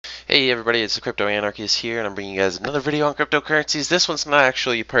Hey everybody, it's the Crypto-Anarchist here, and I'm bringing you guys another video on cryptocurrencies. This one's not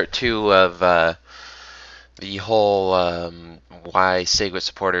actually part 2 of the whole why Segwit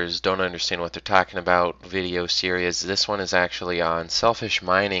supporters don't understand what they're talking about video series. This one is actually on selfish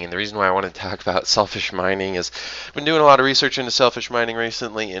mining, and the reason why I want to talk about selfish mining is I've been doing a lot of research into selfish mining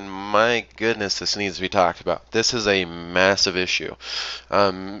recently, and my goodness, this needs to be talked about. This is a massive issue.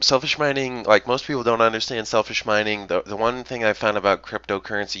 Selfish mining, like most people don't understand selfish mining. The one thing I found about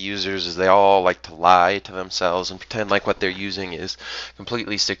cryptocurrency users is they all like to lie to themselves and pretend like what they're using is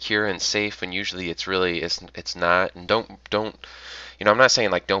completely secure and safe, and usually it's not. And don't I'm not saying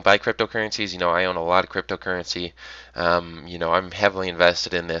like don't buy cryptocurrencies. I own a lot of cryptocurrency. I'm heavily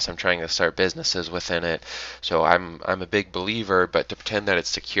invested in this. I'm trying to start businesses within it, so I'm a big believer. But to pretend that it's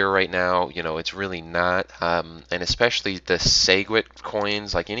secure right now, it's really not. And especially the Segwit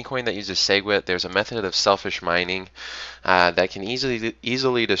coins, like any coin that uses Segwit, there's a method of selfish mining that can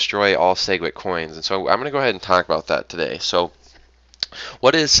easily destroy all Segwit coins. And so I'm going to go ahead and talk about that today. So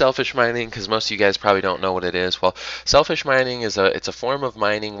what is selfish mining? Because most of you guys probably don't know what it is. Well, selfish mining is it's a form of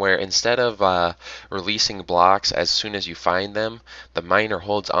mining where instead of releasing blocks as soon as you find them, the miner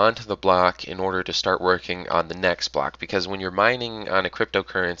holds onto the block in order to start working on the next block. Because when you're mining on a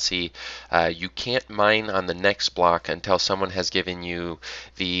cryptocurrency, you can't mine on the next block until someone has given you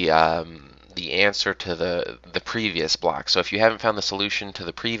the answer to the previous block. So if you haven't found the solution to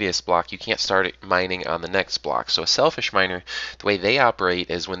the previous block, you can't start mining on the next block. So a selfish miner, the way they operate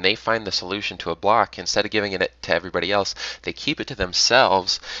is when they find the solution to a block, instead of giving it to everybody else, they keep it to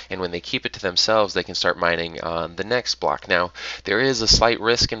themselves, and when they keep it to themselves, they can start mining on the next block. Now, there is a slight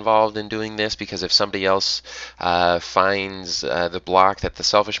risk involved in doing this, because if somebody else finds the block that the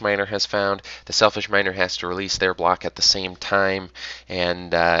selfish miner has found, the selfish miner has to release their block at the same time,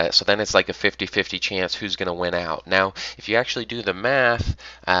 and so then it's like a 50-50 chance who's going to win out. Now, if you actually do the math,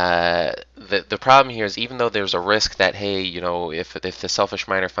 the problem here is, even though there's a risk that, hey, if the selfish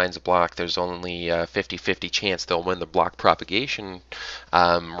miner finds a block, there's only a 50-50 chance they'll win the block propagation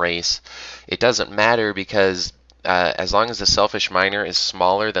race, it doesn't matter, because as long as the selfish miner is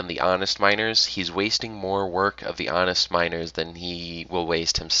smaller than the honest miners, he's wasting more work of the honest miners than he will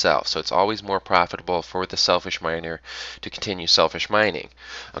waste himself. So it's always more profitable for the selfish miner to continue selfish mining.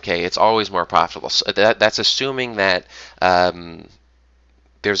 Okay, it's always more profitable. So that's assuming that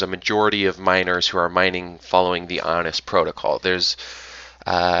there's a majority of miners who are mining following the honest protocol. There's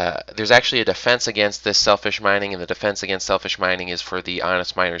actually a defense against this selfish mining, and the defense against selfish mining is for the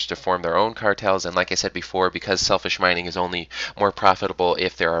honest miners to form their own cartels. And like I said before, because selfish mining is only more profitable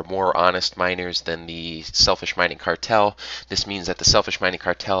if there are more honest miners than the selfish mining cartel, this means that the selfish mining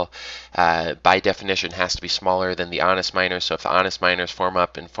cartel by definition has to be smaller than the honest miners. So if the honest miners form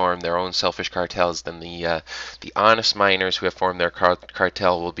up and form their own selfish cartels, then the honest miners who have formed their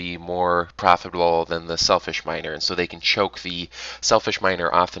cartel will be more profitable than the selfish miner, and so they can choke the selfish miner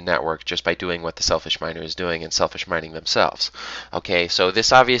off the network just by doing what the selfish miner is doing and selfish mining themselves. Okay, so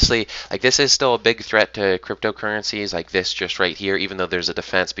this obviously, this is still a big threat to cryptocurrencies, like this just right here, even though there's a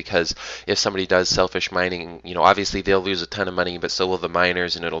defense, because if somebody does selfish mining, obviously they'll lose a ton of money, but so will the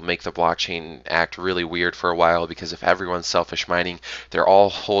miners, and it'll make the blockchain act really weird for a while, because if everyone's selfish mining, they're all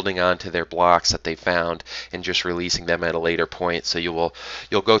holding on to their blocks that they found and just releasing them at a later point. So you'll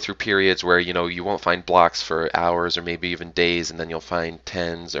go through periods where you won't find blocks for hours or maybe even days, and then you'll find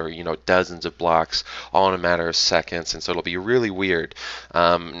tens or dozens of blocks all in a matter of seconds, and so it'll be really weird.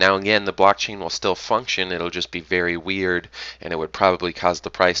 Now again, the blockchain will still function, it'll just be very weird, and it would probably cause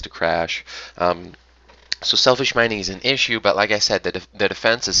the price to crash. So selfish mining is an issue, but like I said, the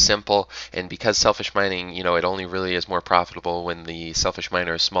defense is simple, and because selfish mining, it only really is more profitable when the selfish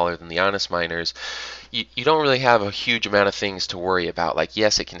miner is smaller than the honest miners, you don't really have a huge amount of things to worry about. Like,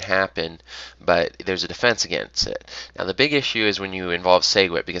 yes, it can happen, but there's a defense against it. Now, the big issue is when you involve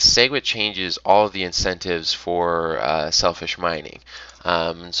Segwit, because Segwit changes all of the incentives for selfish mining.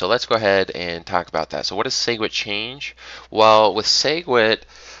 So let's go ahead and talk about that. So what does Segwit change? Well, with Segwit,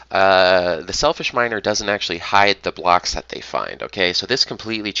 the selfish miner doesn't actually hide the blocks that they find. Okay, so this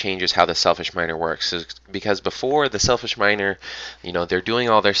completely changes how the selfish miner works, because before, the selfish miner, they're doing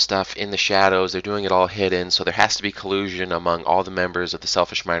all their stuff in the shadows, they're doing it all hidden, so there has to be collusion among all the members of the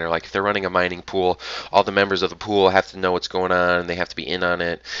selfish miner. Like if they're running a mining pool, all the members of the pool have to know what's going on, they have to be in on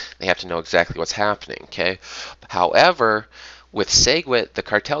it, they have to know exactly what's happening. Okay, however, with Segwit, the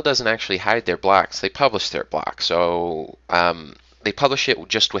cartel doesn't actually hide their blocks, they publish their blocks. So they publish it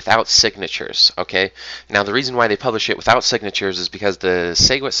just without signatures. Okay, now the reason why they publish it without signatures is because the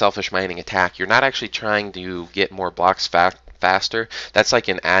Segwit selfish mining attack, you're not actually trying to get more blocks faster. That's like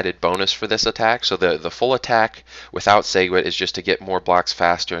an added bonus for this attack. So the full attack without Segwit is just to get more blocks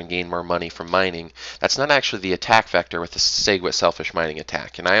faster and gain more money from mining. That's not actually the attack vector with the Segwit selfish mining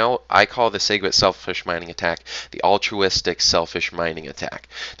attack. And I call the Segwit selfish mining attack the altruistic selfish mining attack.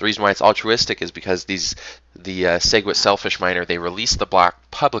 The reason why it's altruistic is because the Segwit selfish miner, they release the block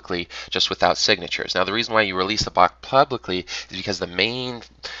publicly just without signatures. Now the reason why you release the block publicly is because the main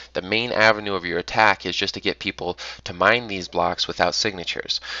avenue of your attack is just to get people to mine these blocks without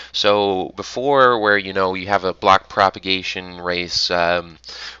signatures. So before, where you have a block propagation race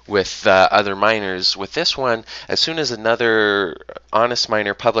with other miners, with this one, as soon as another honest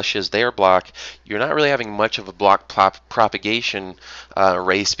miner publishes their block, you're not really having much of a block propagation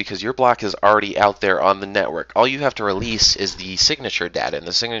race, because your block is already out there on the network. All you have to release is the signature data, and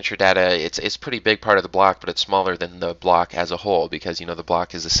the signature data, it's a pretty big part of the block, but it's smaller than the block as a whole, because the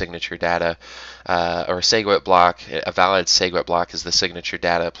block is the signature data, or a Segwit block. A valid Segwit block is the signature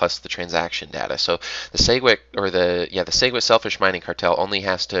data plus the transaction data. So the Segwit, or the Segwit selfish mining cartel only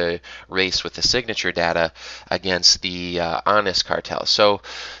has to race with the signature data against the honest cartel. So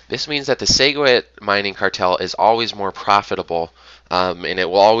this means that the Segwit mining cartel is always more profitable, and it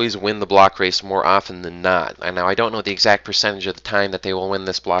will always win the block race more often than not. And now I don't know the exact percentage of the time that they will win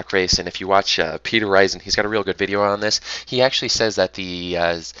this block race, and if you watch Peter Risen, he's got a real good video on this. He actually says that the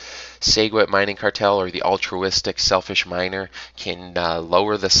Segwit mining cartel, or the altruistic selfish miner, can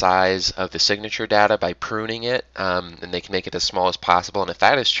lower the size of the signature data by pruning it, and they can make it as small as possible. And if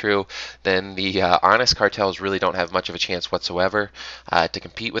that is true, then the honest cartels really don't have much of a chance whatsoever to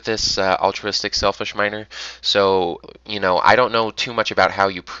compete with this altruistic selfish miner. So I don't know too much about how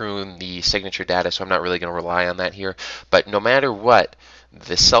you prune the signature data, so I'm not really going to rely on that here. But no matter what,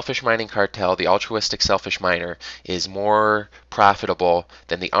 the selfish mining cartel, the altruistic selfish miner, is more profitable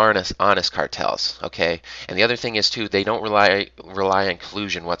than the honest cartels. Okay, and the other thing is too, they don't rely on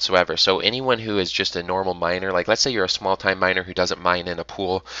collusion whatsoever. So anyone who is just a normal miner, like let's say you're a small time miner who doesn't mine in a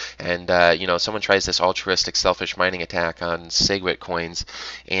pool, and someone tries this altruistic selfish mining attack on Segwit coins,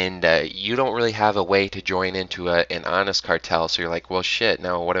 and you don't really have a way to join into an honest cartel. So you're like, well shit,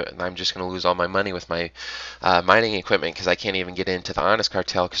 now I'm just going to lose all my money with my mining equipment, because I can't even get into the honest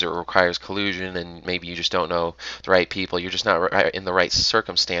cartel because it requires collusion, and maybe you just don't know the right people, you're just not in the right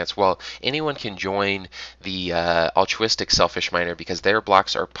circumstance. Well, anyone can join the altruistic selfish miner because their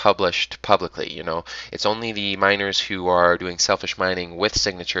blocks are published publicly. It's only the miners who are doing selfish mining with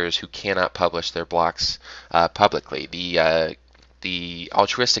signatures who cannot publish their blocks publicly. The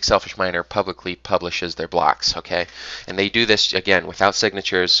altruistic selfish miner publicly publishes their blocks, okay? And they do this, again, without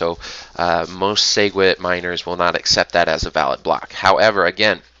signatures, so most Segwit miners will not accept that as a valid block. However,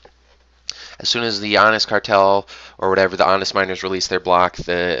 again, as soon as the honest cartel, or whatever, the honest miners release their block,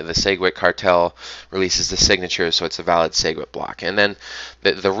 the Segwit cartel releases the signature, so it's a valid Segwit block. And then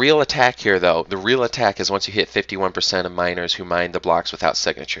the real attack here, though, the real attack is once you hit 51% of miners who mine the blocks without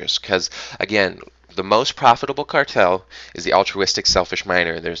signatures. Because, again, the most profitable cartel is the altruistic selfish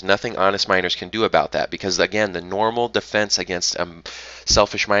miner. There's nothing honest miners can do about that, because again, the normal defense against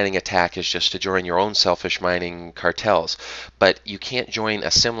selfish mining attack is just to join your own selfish mining cartels. But you can't join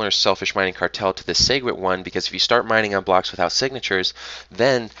a similar selfish mining cartel to the Segwit one, because if you start mining on blocks without signatures,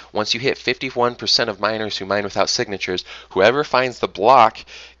 then once you hit 51% of miners who mine without signatures, whoever finds the block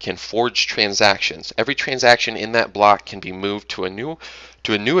can forge transactions. Every transaction in that block can be moved to a new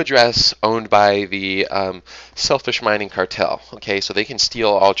address owned by the selfish mining cartel. Okay, so they can steal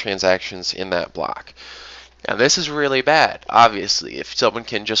all transactions in that block. Now this is really bad, obviously. If someone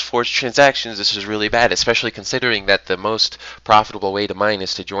can just forge transactions, this is really bad, especially considering that the most profitable way to mine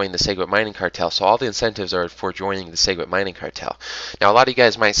is to join the Segwit mining cartel. So all the incentives are for joining the Segwit mining cartel. Now a lot of you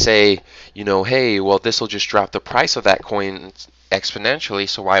guys might say, hey, well, this will just drop the price of that coin exponentially,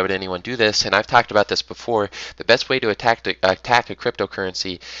 so why would anyone do this? And I've talked about this before. The best way to attack a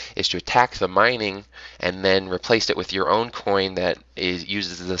cryptocurrency is to attack the mining and then replace it with your own coin that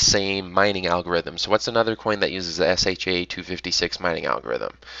uses the same mining algorithm. So what's another coin that uses the SHA-256 mining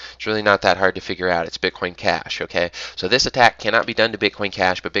algorithm? It's really not that hard to figure out. It's Bitcoin Cash, okay? So this attack cannot be done to Bitcoin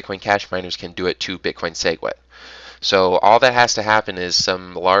Cash, but Bitcoin Cash miners can do it to Bitcoin Segwit. So all that has to happen is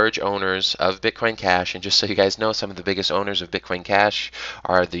some large owners of Bitcoin Cash, and just so you guys know, some of the biggest owners of Bitcoin Cash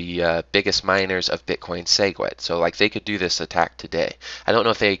are the biggest miners of Bitcoin Segwit. So like they could do this attack today. I don't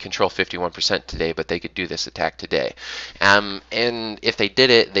know if they control 51% today, but they could do this attack today. And if they did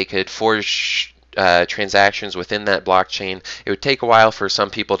it, they could forge transactions within that blockchain. It would take a while for some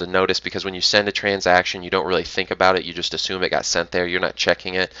people to notice because when you send a transaction, you don't really think about it. You just assume it got sent there. You're not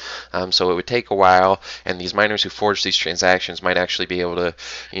checking it. So it would take a while, and these miners who forge these transactions might actually be able to,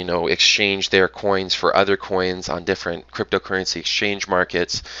 exchange their coins for other coins on different cryptocurrency exchange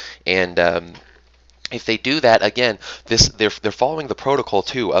markets. And if they do that, again, they're following the protocol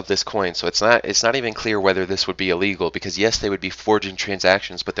too of this coin, so it's not even clear whether this would be illegal, because yes, they would be forging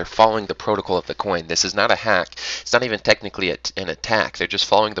transactions, but they're following the protocol of the coin. This is not a hack. It's not even technically an attack. They're just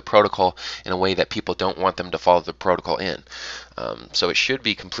following the protocol in a way that people don't want them to follow the protocol in. So it should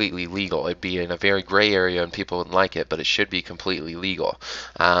be completely legal. It'd be in a very gray area and people wouldn't like it, but it should be completely legal.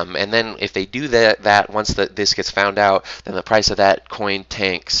 And then if they do that once this gets found out, then the price of that coin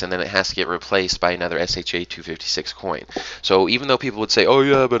tanks, and then it has to get replaced by another SHA-256 coin. So even though people would say, oh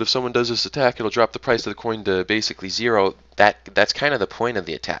yeah, but if someone does this attack, it'll drop the price of the coin to basically zero, that's kind of the point of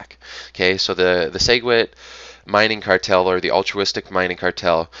the attack. Okay, so the Segwit mining cartel, or the altruistic mining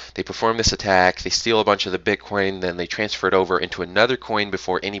cartel, they perform this attack, they steal a bunch of the Bitcoin, then they transfer it over into another coin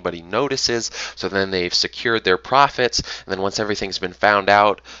before anybody notices, so then they've secured their profits, and then once everything's been found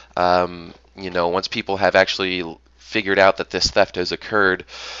out, once people have actually figured out that this theft has occurred,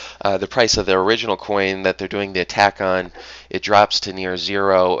 the price of the original coin that they're doing the attack on, it drops to near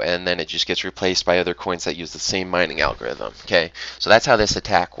zero, and then it just gets replaced by other coins that use the same mining algorithm. Okay, so that's how this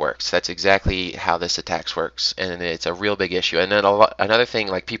attack works. That's exactly how this attack works, and it's a real big issue. And then another thing,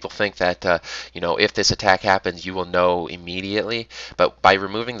 like, people think that if this attack happens, you will know immediately, but by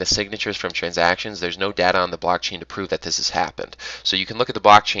removing the signatures from transactions, there's no data on the blockchain to prove that this has happened. So you can look at the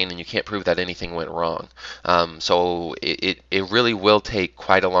blockchain and you can't prove that anything went wrong. So it really will take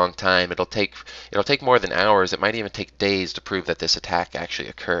quite a long time. It'll take more than hours. It might even take days to prove that this attack actually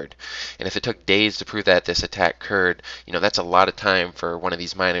occurred. And if it took days to prove that this attack occurred, that's a lot of time for one of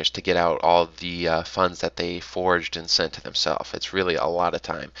these miners to get out all the funds that they forged and sent to themselves. It's really a lot of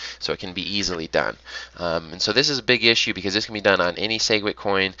time. So it can be easily done. And so this is a big issue because this can be done on any Segwit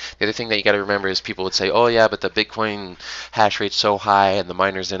coin. The other thing that you got to remember is people would say, oh yeah, but the Bitcoin hash rate's so high and the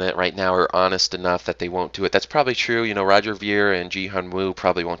miners in it right now are honest enough that they won't do it. That's probably true. Roger Ver and Jihan Wu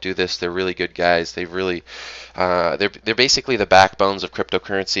probably won't do this. They're really good guys. They've really they're basically the backbones of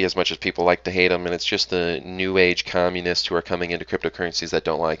cryptocurrency, as much as people like to hate them, and it's just the new age communists who are coming into cryptocurrencies that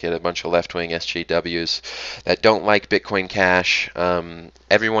don't like it, a bunch of left-wing SJWs that don't like Bitcoin Cash.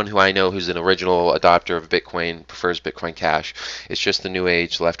 Everyone who I know who's an original adopter of Bitcoin prefers Bitcoin Cash. It's just the new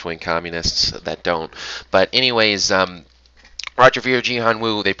age left-wing communists that don't. But anyways, Roger Ver, Jihan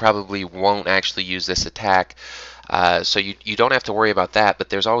Wu, they probably won't actually use this attack. So you don't have to worry about that, but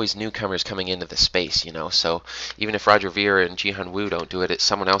there's always newcomers coming into the space, so even if Roger Ver and Jihan Wu don't do it,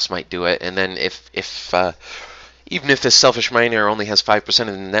 someone else might do it, and then even if this selfish miner only has 5% of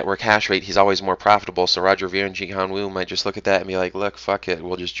the network hash rate, he's always more profitable. So Roger Ver and Jihan Wu might just look at that and be like, look, fuck it,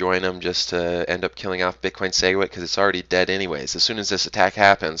 we'll just join them just to end up killing off Bitcoin Segwit because it's already dead anyways. As soon as this attack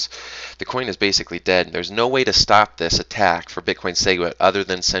happens, the coin is basically dead. There's no way to stop this attack for Bitcoin Segwit other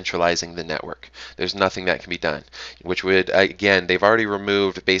than centralizing the network. There's nothing that can be done, which would, again, they've already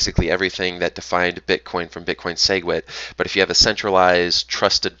removed basically everything that defined Bitcoin from Bitcoin Segwit. But if you have a centralized,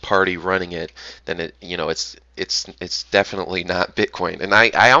 trusted party running it, then it's definitely not Bitcoin. And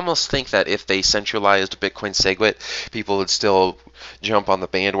I almost think that if they centralized Bitcoin Segwit, people would still jump on the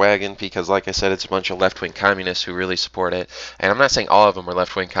bandwagon because, like I said, it's a bunch of left-wing communists who really support it. And I'm not saying all of them are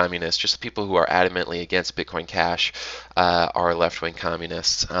left-wing communists, just the people who are adamantly against Bitcoin Cash are left-wing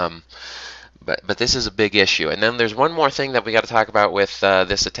communists. But this is a big issue. And then there's one more thing that we got to talk about with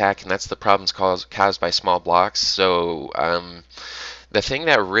this attack, and that's the problems caused by small blocks. So the thing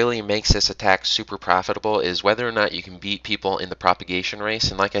that really makes this attack super profitable is whether or not you can beat people in the propagation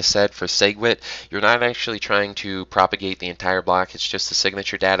race. And like I said, for Segwit, you're not actually trying to propagate the entire block. It's just the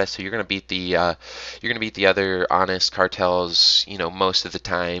signature data. So you're going to beat the other honest cartels, most of the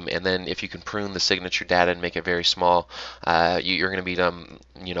time. And then if you can prune the signature data and make it very small, you're going to beat them,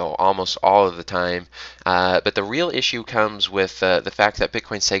 almost all of the time. But the real issue comes with the fact that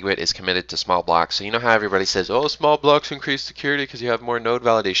Bitcoin Segwit is committed to small blocks. So you know how everybody says, oh, small blocks increase security because you have more node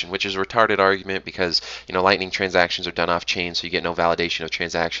validation, which is a retarded argument because Lightning transactions are done off chain, so you get no validation of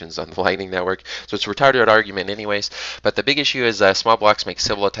transactions on the Lightning network. So it's a retarded argument anyways. But the big issue is small blocks make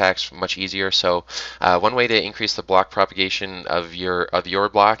civil attacks much easier. So one way to increase the block propagation of your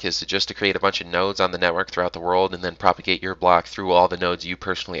block is to create a bunch of nodes on the network throughout the world and then propagate your block through all the nodes you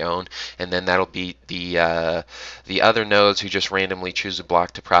personally own, and then that'll beat the other nodes who just randomly choose a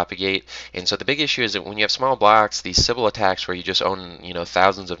block to propagate. And so the big issue is that when you have small blocks, these civil attacks where you just own on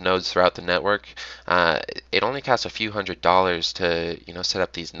thousands of nodes throughout the network, it only costs a few $100s to set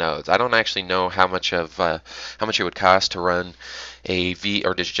up these nodes. I don't actually know how much it would cost to run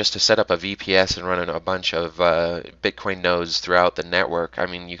or just to set up a VPS and run a bunch of Bitcoin nodes throughout the network. I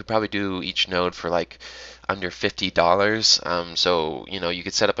mean, you could probably do each node for like under $50. So you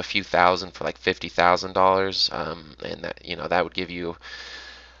could set up a few thousand for like $50,000, and that would give you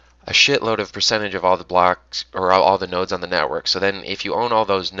a shitload of percentage of all the blocks or all the nodes on the network. So then if you own all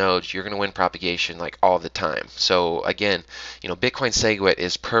those nodes, you're going to win propagation like all the time. So again, Bitcoin Segwit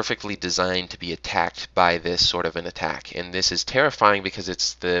is perfectly designed to be attacked by this sort of an attack. And this is terrifying because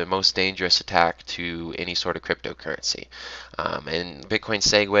it's the most dangerous attack to any sort of cryptocurrency. And Bitcoin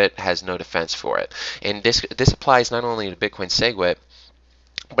Segwit has no defense for it. And this applies not only to Bitcoin Segwit,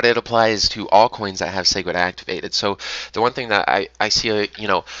 but it applies to all coins that have Segwit activated. So the one thing that I see,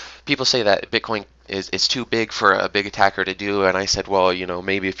 people say that Bitcoin is too big for a big attacker to do, and I said, well,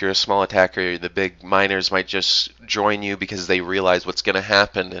 maybe if you're a small attacker, the big miners might just join you because they realize what's going to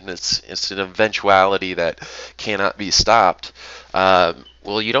happen, and it's an eventuality that cannot be stopped.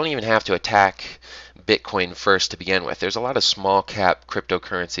 Well, you don't even have to attack Bitcoin first to begin with. There's a lot of small cap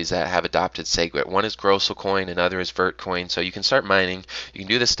cryptocurrencies that have adopted Segwit. One is Grosselcoin, another is Vertcoin. So you can start mining. You can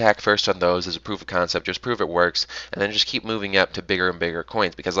do this attack first on those as a proof of concept, just prove it works, and then just keep moving up to bigger and bigger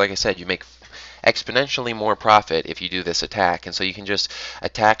coins. Because like I said, you make exponentially more profit if you do this attack. And so you can just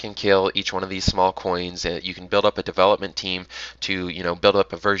attack and kill each one of these small coins. You can build up a development team to build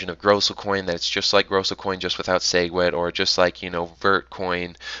up a version of Grosselcoin that's just like Grosselcoin just without Segwit, or just like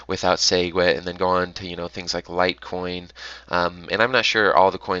Vertcoin without Segwit, and then go on to things like Litecoin. And I'm not sure all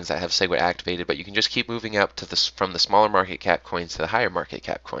the coins that have Segwit activated, but you can just keep moving up to from the smaller market cap coins to the higher market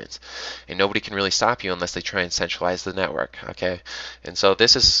cap coins, and nobody can really stop you unless they try and centralize the network. Okay, and so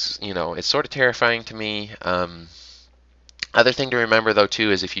this is it's sort of terrifying to me. Other thing to remember though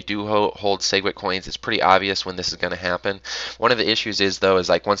too is if you do hold Segwit coins, it's pretty obvious when this is going to happen. One of the issues is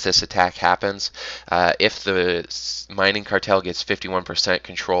like once this attack happens, if the mining cartel gets 51%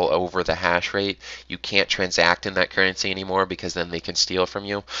 control over the hash rate, you can't transact in that currency anymore because then they can steal from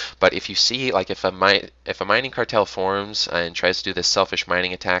you. But if you see like if a mining cartel forms and tries to do this selfish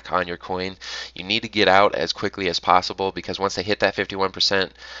mining attack on your coin, you need to get out as quickly as possible, because once they hit that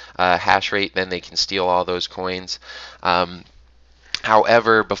 51% hash rate, then they can steal all those coins.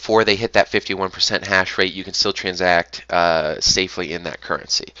 However, before they hit that 51% hash rate, you can still transact safely in that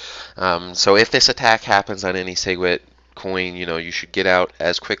currency. So if this attack happens on any Segwit coin, you should get out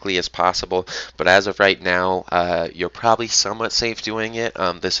as quickly as possible. But as of right now, you're probably somewhat safe doing it.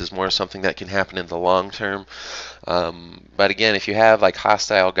 This is more something that can happen in the long term. But again, if you have like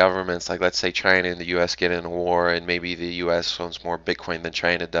hostile governments, like let's say China and the U.S. get in a war, and maybe the U.S. owns more Bitcoin than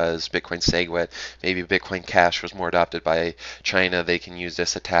China does, Bitcoin Segwit, maybe Bitcoin Cash was more adopted by China, they can use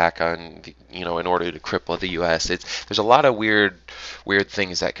this attack on, in order to cripple the U.S. There's a lot of weird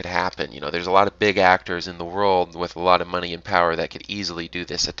things that could happen. There's a lot of big actors in the world with a lot of money and power that could easily do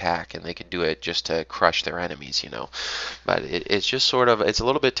this attack, and they could do it just to crush their enemies. But it's just it's a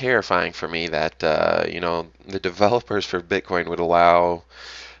little bit terrifying for me that the developers for Bitcoin would allow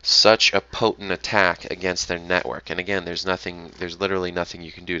such a potent attack against their network. And again, there's literally nothing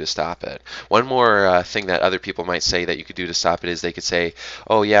you can do to stop it. One more thing that other people might say that you could do to stop it is they could say,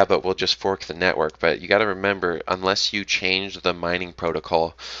 oh yeah, but we'll just fork the network. But you got to remember, unless you change the mining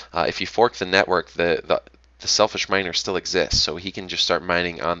protocol, if you fork the network, the selfish miner still exists, so he can just start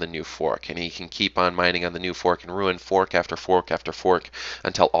mining on the new fork, and he can keep on mining on the new fork and ruin fork after fork after fork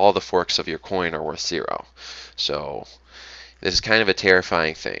until all the forks of your coin are worth 0. So this is kind of a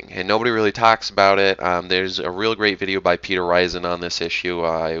terrifying thing, and nobody really talks about it. There's a real great video by Peter Risen on this issue.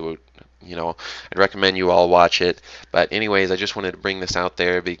 I'd recommend you all watch it. But anyways, I just wanted to bring this out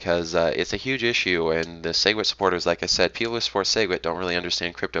there because it's a huge issue, and the Segwit supporters, like I said, people who support Segwit don't really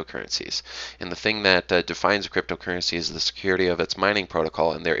understand cryptocurrencies. And the thing that defines a cryptocurrency is the security of its mining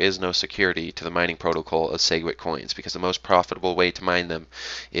protocol, and there is no security to the mining protocol of Segwit coins, because the most profitable way to mine them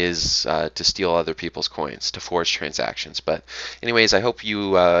is to steal other people's coins, to forge transactions. But anyways, I hope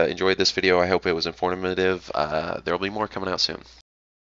you enjoyed this video. I hope it was informative. There will be more coming out soon.